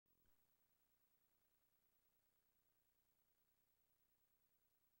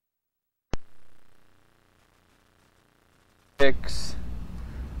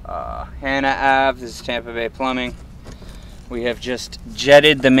Hanna Ave. This is Tampa Bay Plumbing. We have just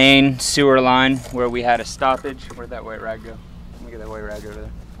jetted the main sewer line where we had a stoppage. Where'd that white rag go? Let me get that white rag over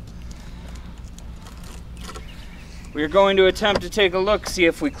there. We are going to attempt to take a look, see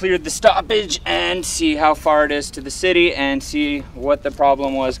if we cleared the stoppage, and see how far it is to the city, and see what the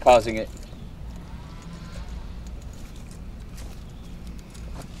problem was causing it.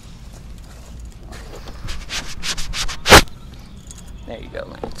 There you go,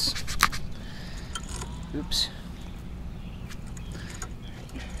 Lance. Oops.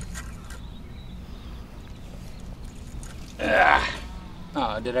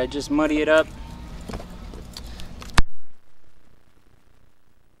 Oh, did I just muddy it up?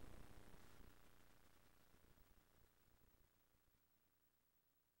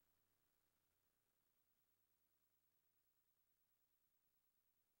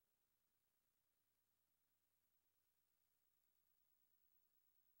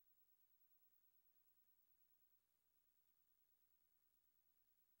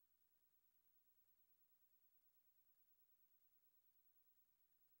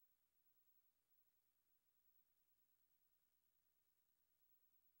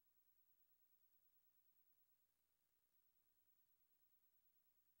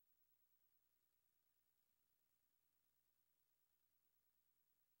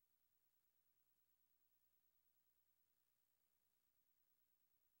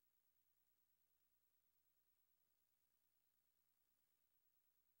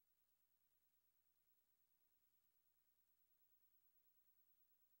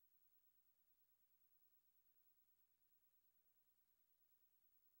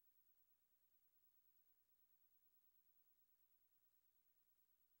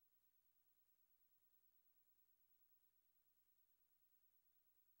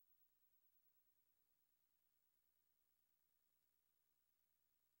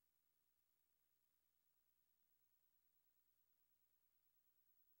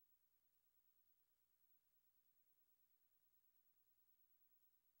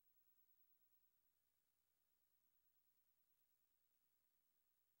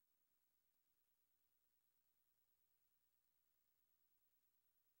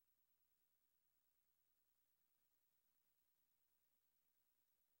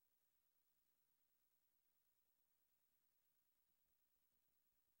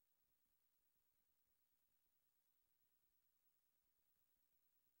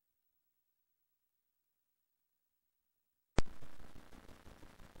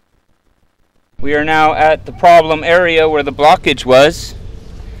 We are now at the problem area where the blockage was.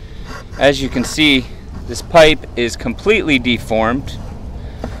 As you can see, this pipe is completely deformed.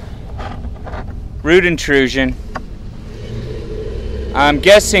 Root intrusion. I'm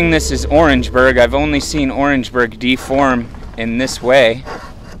guessing this is Orangeburg. I've only seen Orangeburg deform in this way.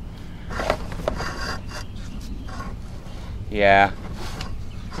 Yeah.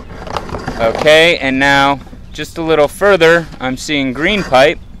 Okay, and now just a little further, I'm seeing green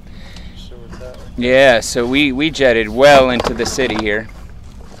pipe. Yeah, so we jetted well into the city here.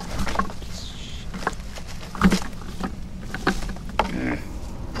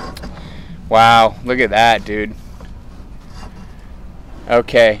 Wow, look at that, dude.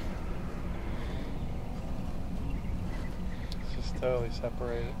 Okay. It's just totally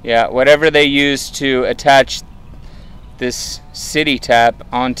separated. Yeah, whatever they used to attach this city tap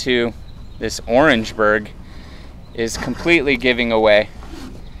onto this Orangeburg is completely giving away.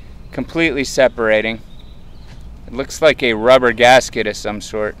 Completely separating. It looks like a rubber gasket of some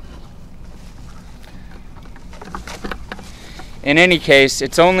sort. In any case,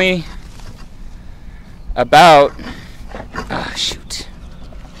 it's only about, shoot.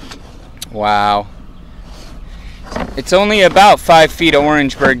 Wow. It's only about 5 feet of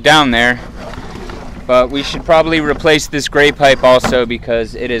Orangeburg down there, but we should probably replace this gray pipe also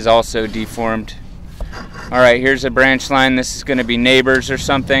because it is also deformed. All right, here's a branch line. This is going to be neighbors or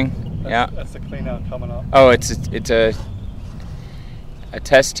something. That's the clean out coming up. Oh, it's a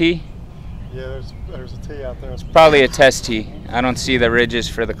test tee? Yeah, there's a tee out there. It's probably a test tee. I don't see the ridges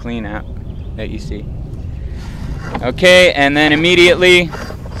for the clean out that you see. Okay, and then immediately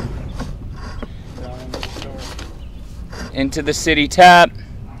into the city tap.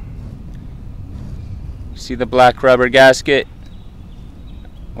 See the black rubber gasket?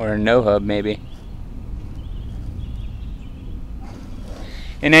 Or a no hub maybe.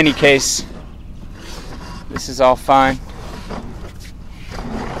 In any case, this is all fine.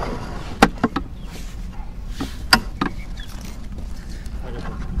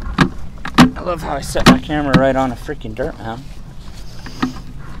 I love how I set my camera right on a freaking dirt mound.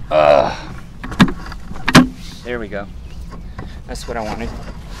 There we go. That's what I wanted.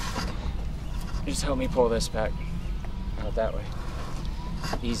 Just help me pull this back. Out that way.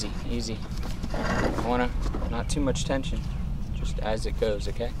 Easy, easy. I wanna, not too much tension. Just as it goes,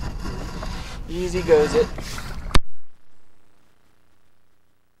 okay? Easy goes it.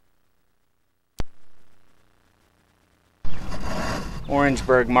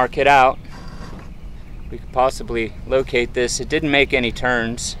 Orangeburg, mark it out. We could possibly locate this. It didn't make any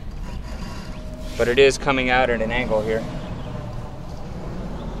turns, but it is coming out at an angle here.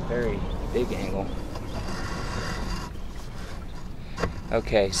 Very big angle.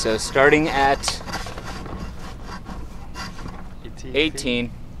 Okay, so starting at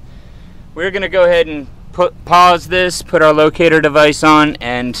 18, we're gonna go ahead and pause this, put our locator device on,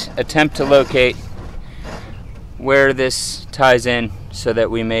 and attempt to locate where this ties in so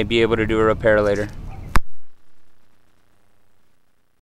that we may be able to do a repair later.